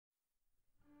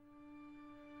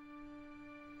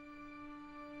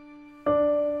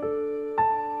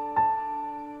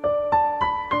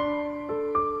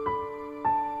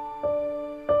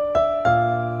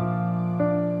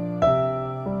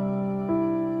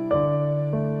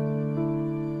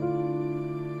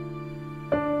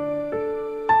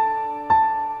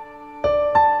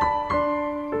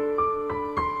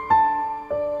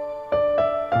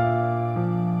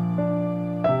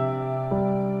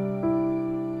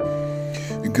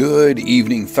Good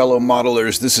evening, fellow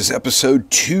modelers. This is episode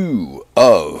 2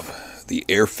 of the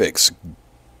Airfix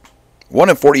 1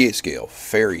 in 48 scale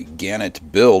Fairey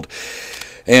Gannet build.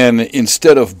 And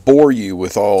instead of bore you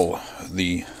with all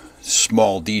the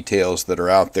small details that are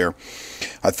out there,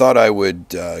 I thought I would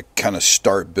kind of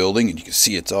start building, and you can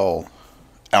see it's all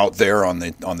out there on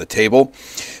the table.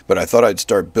 But I thought I'd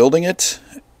start building it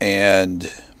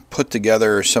and put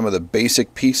together some of the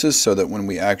basic pieces so that when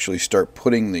we actually start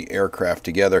putting the aircraft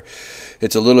together,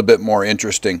 it's a little bit more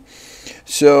interesting.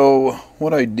 So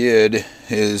what I did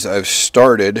is I've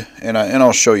started, and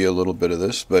I'll show you a little bit of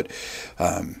this, but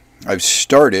I've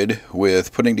started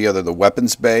with putting together the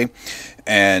weapons bay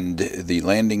and the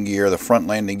landing gear, the front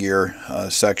landing gear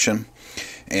section,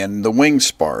 and the wing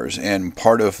spars. And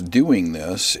part of doing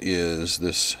this is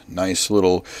this nice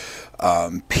little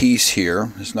piece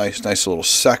here, this nice little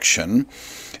section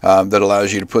that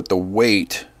allows you to put the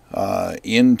weight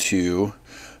into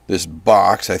this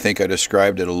box. I think I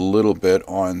described it a little bit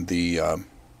on the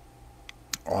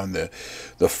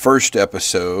first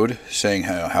episode, saying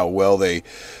how well they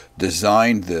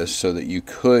designed this so that you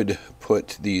could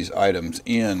put these items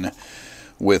in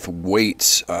with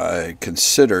weights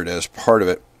considered as part of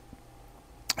it.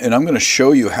 And I'm going to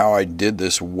show you how I did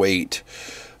this weight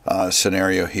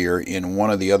scenario here in one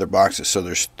of the other boxes. So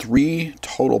there's 3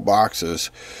 total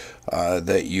boxes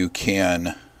that you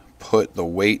can put the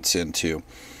weights into,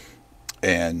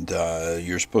 and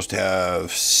you're supposed to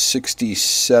have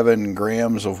 67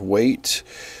 grams of weight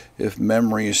if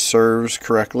memory serves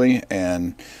correctly.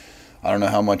 And I don't know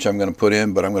how much I'm going to put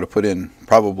in, but I'm going to put in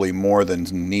probably more than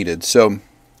needed. So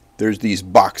there's these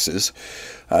boxes.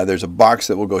 There's a box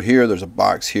that will go here, there's a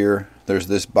box here, there's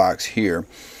this box here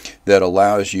that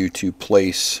allows you to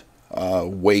place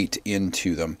weight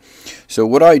into them. So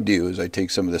what I do is I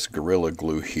take some of this Gorilla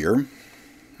Glue here,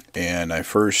 and I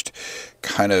first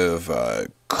kind of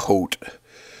coat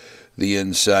the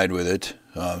inside with it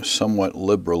somewhat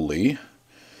liberally.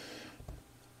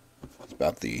 It's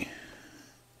about the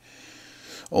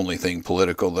only thing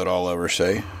political that I'll ever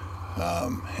say.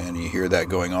 And you hear that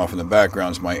going off in the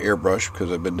background is my airbrush, because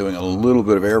I've been doing a little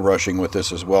bit of airbrushing with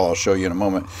this as well. I'll show you in a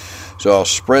moment. So I'll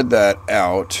spread that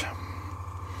out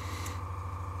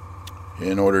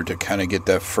in order to kind of get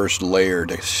that first layer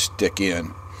to stick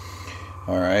in.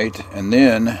 Alright, and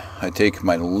then I take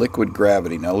my liquid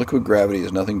gravity. Now liquid gravity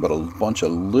is nothing but a bunch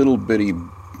of little bitty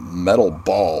metal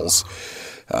balls.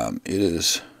 It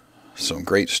is some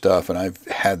great stuff, and I've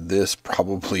had this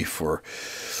probably for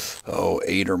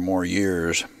 8 or more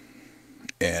years,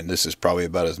 and this is probably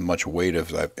about as much weight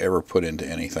as I've ever put into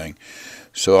anything.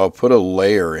 So I'll put a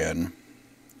layer in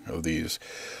of these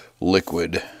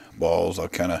liquid balls. I'll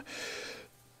kind of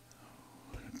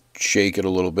shake it a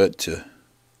little bit to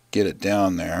get it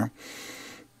down there,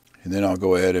 and then I'll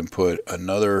go ahead and put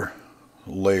another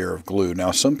layer of glue.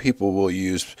 Now some people will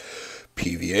use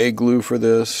PVA glue for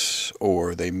this,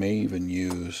 or they may even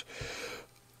use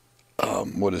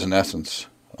what is in essence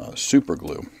super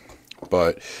glue,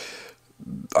 but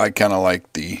I kind of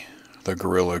like the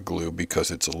Gorilla Glue because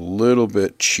it's a little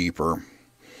bit cheaper.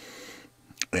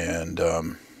 And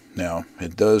now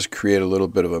it does create a little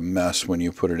bit of a mess when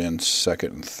you put it in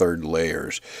second and third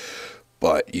layers,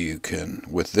 but you can,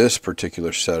 with this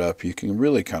particular setup, you can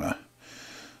really kind of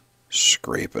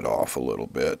scrape it off a little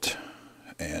bit,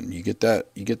 and you get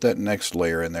that next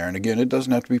layer in there. And again, it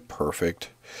doesn't have to be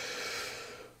perfect.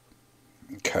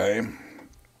 Okay.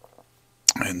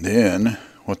 And then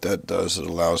what that does, it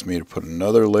allows me to put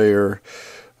another layer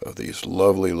of these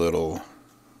lovely little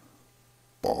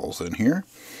balls in here,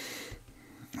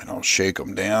 and I'll shake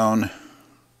them down.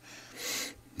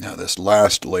 Now this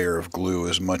last layer of glue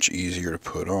is much easier to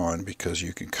put on because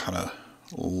you can kind of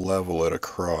level it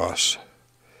across.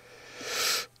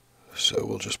 So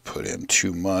we'll just put in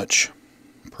too much,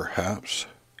 perhaps.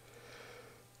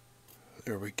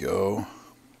 There we go.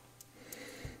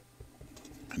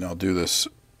 And I'll do this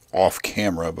off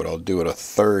camera, but I'll do it a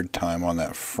third time on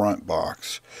that front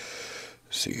box.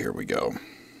 See, here we go.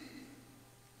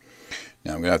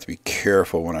 Now I'm going to have to be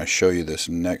careful when I show you this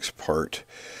next part,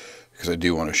 because I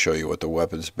do want to show you what the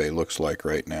weapons bay looks like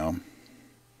right now.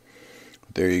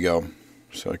 But there you go.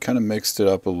 So I kind of mixed it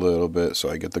up a little bit so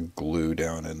I get the glue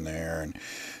down in there, and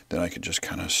then I can just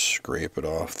kind of scrape it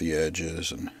off the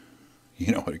edges, and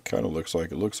you know what it kind of looks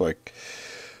like. It looks like,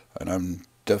 and I'm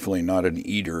definitely not an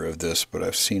eater of this, but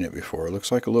I've seen it before. It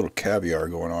looks like a little caviar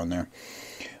going on there.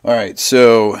 Alright,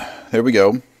 so there we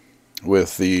go.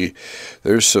 With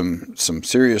there's some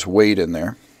serious weight in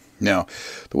there. Now,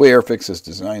 the way Airfix has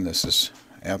designed this is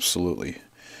absolutely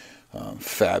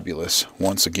fabulous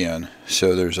once again.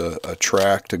 So there's a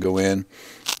track to go in.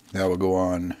 That will go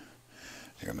on.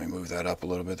 Here, let me move that up a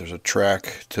little bit. There's a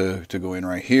track to go in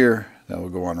right here. That will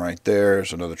go on right there.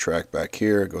 There's another track back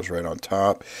here. It goes right on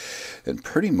top. And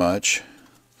pretty much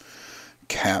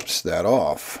caps that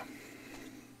off.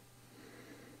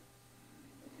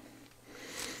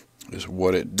 Is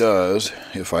what it does.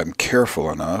 If I'm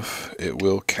careful enough, it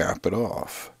will cap it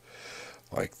off.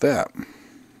 Like that.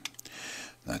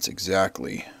 That's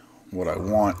exactly what I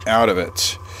want out of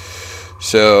it.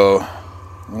 So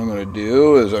what I'm going to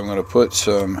do is I'm going to put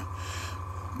some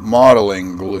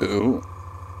modeling glue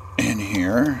in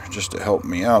here just to help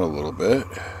me out a little bit.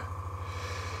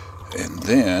 And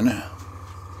then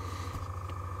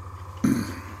I'm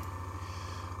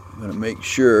going to make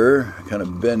sure, kind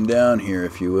of bend down here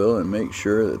if you will, and make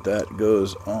sure that that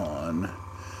goes on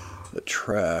the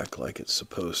track like it's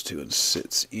supposed to and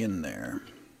sits in there.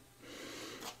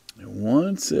 And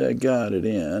once I got it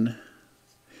in,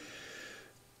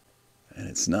 and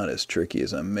it's not as tricky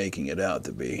as I'm making it out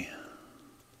to be.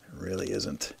 It really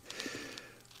isn't.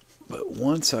 But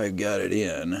once I've got it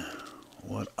in,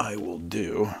 what I will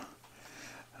do,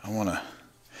 I want to,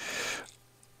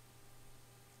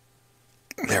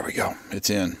 there we go, it's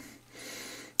in.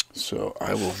 So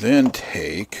I will then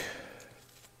take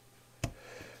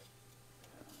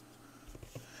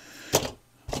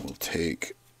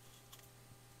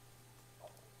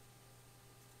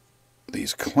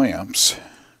these clamps,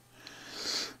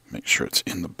 make sure it's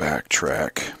in the back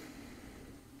track,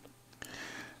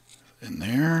 in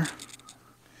there,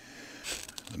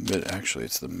 actually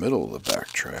it's the middle of the back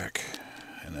track,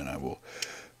 and then I will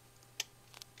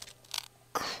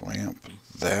clamp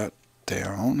that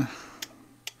down.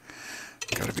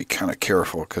 Got to be kind of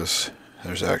careful because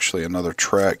there's actually another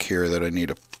track here that I need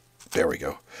to, there we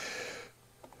go.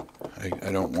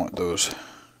 I don't want those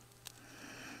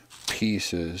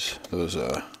pieces, those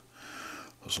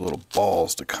little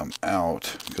balls to come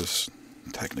out, because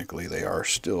technically they are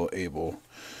still able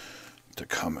to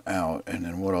come out. And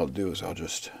then what I'll do is I'll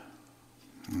just,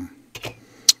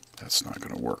 that's not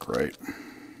going to work right.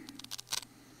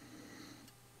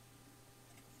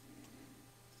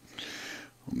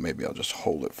 Maybe I'll just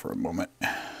hold it for a moment.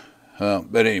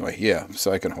 But anyway, yeah,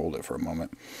 so I can hold it for a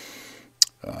moment.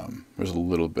 There's a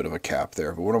little bit of a cap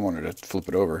there, but what I wanted to flip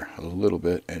it over a little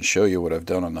bit and show you what I've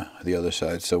done on the other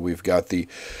side. So we've got the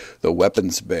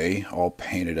weapons bay all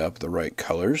painted up the right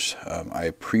colors. I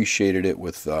appreciated it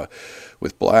with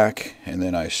black, and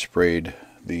then I sprayed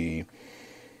the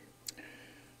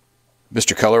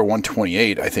Mr. Color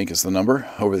 128, I think is the number,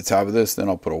 over the top of this. Then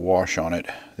I'll put a wash on it.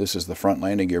 This is the front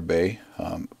landing gear bay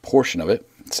portion of it.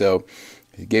 So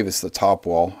it gave us the top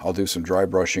wall. I'll do some dry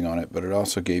brushing on it, but it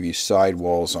also gave you side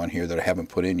walls on here that I haven't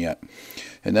put in yet.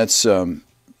 And that's kind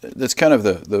of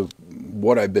the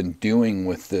what I've been doing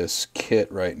with this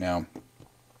kit right now,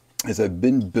 is I've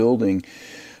been building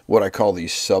what I call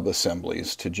these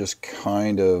sub-assemblies to just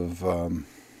kind of, I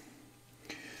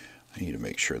need to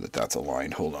make sure that that's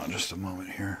aligned. Hold on just a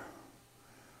moment here.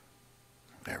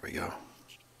 There we go.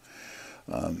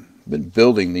 Been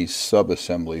building these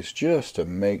sub-assemblies just to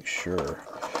make sure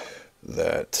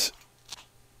that,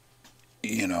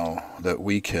 you know, that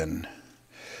we can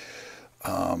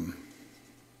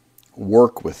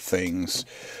work with things,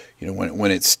 you know,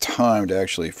 when it's time to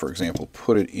actually, for example,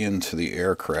 put it into the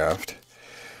aircraft,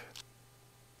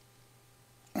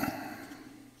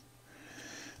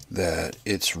 that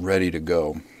it's ready to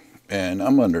go. And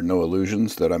I'm under no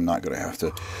illusions that I'm not going to have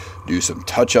to do some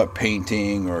touch-up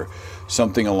painting or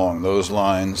something along those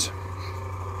lines.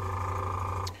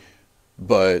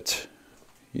 But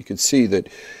you can see that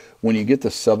when you get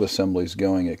the sub-assemblies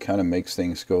going, it kind of makes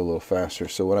things go a little faster.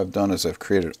 So what I've done is I've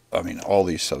created, all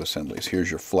these sub-assemblies. Here's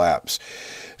your flaps.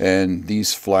 And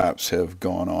these flaps have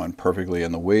gone on perfectly.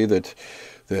 And the way that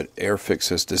Airfix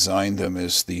has designed them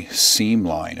is the seam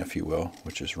line, if you will,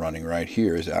 which is running right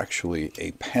here, is actually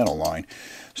a panel line.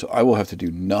 So I will have to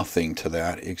do nothing to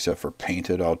that except for paint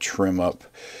it. I'll trim up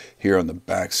here on the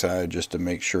back side just to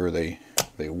make sure they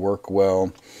work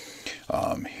well.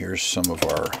 Here's some of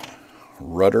our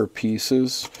rudder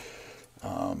pieces.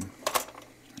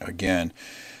 Again,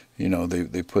 you know,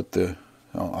 they put the,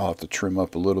 I'll have to trim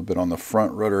up a little bit on the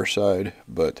front rudder side,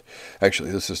 but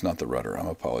actually this is not the rudder, I'm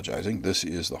apologizing. This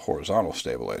is the horizontal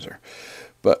stabilizer.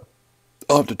 But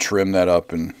I'll have to trim that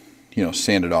up and, you know,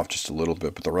 sand it off just a little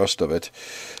bit, but the rest of it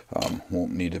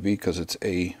won't need to be, because it's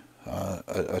a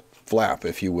flap,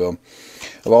 if you will.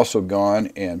 I've also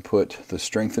gone and put the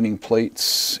strengthening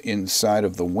plates inside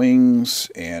of the wings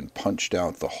and punched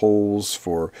out the holes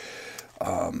for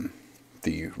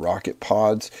the rocket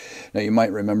pods. Now you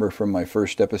might remember from my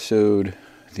first episode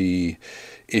the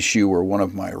issue where one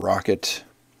of my rocket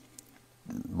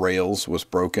rails was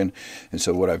broken, and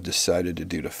so what I've decided to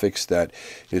do to fix that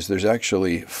is there's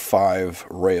actually 5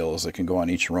 rails that can go on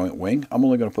each wing. I'm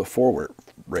only going to put 4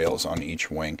 rails on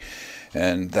each wing,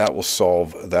 and that will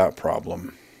solve that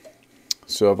problem.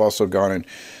 So I've also gone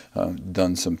and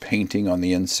done some painting on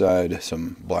the inside,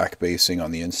 some black basing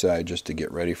on the inside just to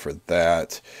get ready for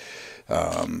that,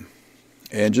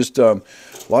 and just a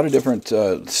lot of different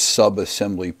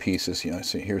sub-assembly pieces. You know,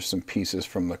 so here's some pieces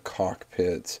from the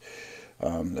cockpits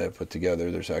that I've put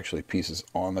together. There's actually pieces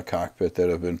on the cockpit that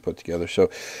have been put together. So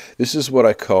this is what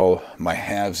I call my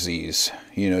halvesies.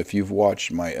 You know, if you've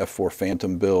watched my F4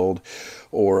 Phantom build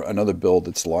or another build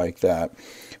that's like that,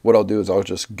 what I'll do is I'll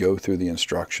just go through the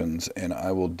instructions and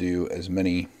I will do as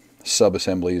many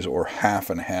sub-assemblies or half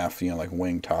and half, you know, like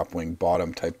wing, top, wing,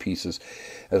 bottom type pieces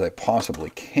as I possibly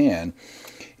can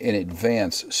in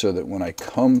advance, so that when I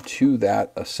come to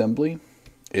that assembly,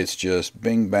 it's just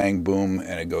bing, bang, boom,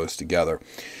 and it goes together.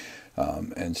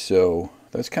 And so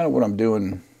that's kind of what I'm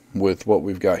doing with what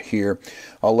we've got here.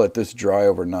 I'll let this dry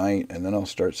overnight, and then I'll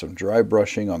start some dry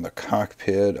brushing on the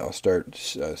cockpit. I'll start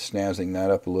snazzing that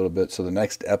up a little bit. So the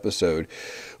next episode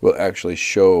will actually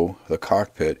show the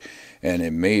cockpit, and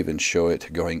it may even show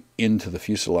it going into the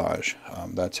fuselage.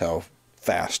 That's how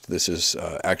fast this is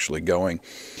actually going.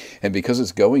 And because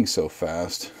it's going so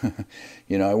fast,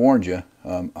 you know, I warned you,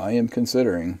 I am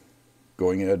considering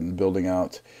going ahead and building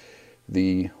out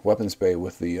the weapons bay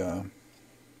with the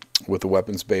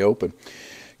weapons bay open,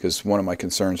 because one of my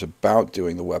concerns about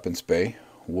doing the weapons bay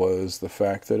was the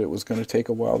fact that it was going to take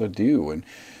a while to do. And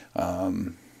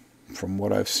from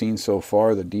what I've seen so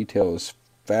far, the detail is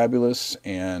fabulous,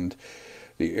 and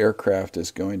the aircraft is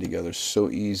going together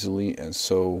so easily and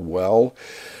so well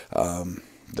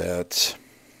that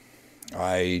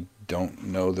I don't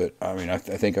know that, I mean, I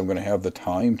think I'm going to have the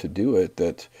time to do it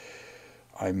that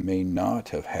I may not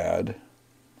have had,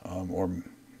 or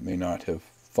may not have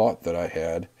thought that I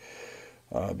had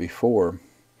before.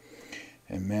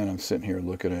 And man, I'm sitting here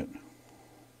looking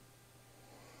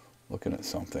at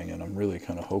something, and I'm really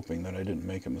kind of hoping that I didn't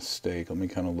make a mistake. Let me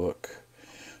kind of look.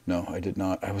 No, I did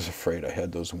not. I was afraid I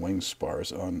had those wing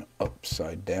spars on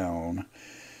upside down,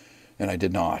 and I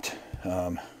did not.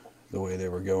 The way they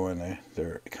were going,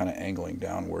 they're kind of angling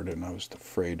downward, and I was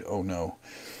afraid, oh no.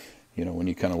 You know, when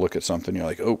you kind of look at something, you're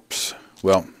like, oops.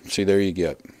 Well, see, there you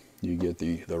get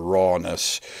the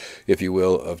rawness, if you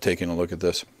will, of taking a look at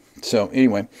this. So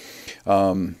anyway,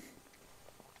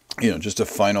 you know, just a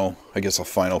final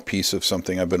piece of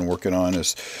something I've been working on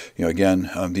is, you know, again,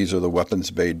 these are the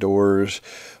weapons bay doors.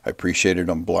 I appreciated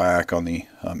them black on the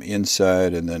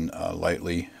inside, and then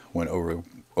lightly went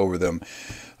over them.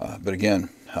 But again,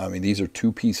 I mean, these are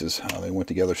 2 pieces. They went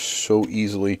together so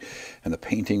easily, and the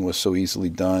painting was so easily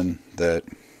done that,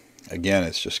 again,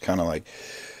 it's just kind of like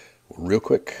real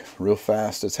quick, real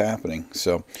fast, it's happening.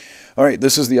 So, all right,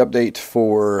 this is the update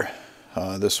for,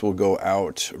 this will go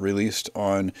out, released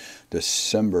on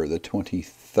December the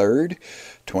 23rd,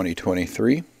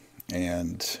 2023.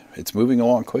 And it's moving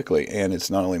along quickly. And it's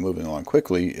not only moving along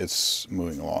quickly, it's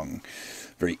moving along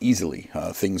very easily.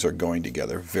 Things are going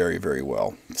together very, very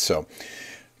well. So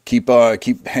keep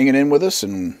hanging in with us,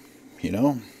 and you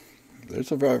know,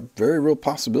 there's a very real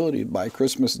possibility by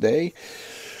Christmas Day,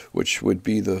 which would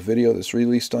be the video that's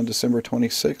released on December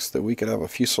 26th, that we could have a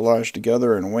fuselage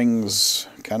together and wings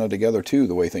kind of together too,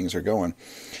 the way things are going.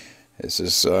 This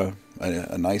is a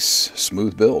nice,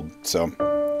 smooth build. So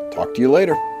talk to you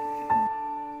later.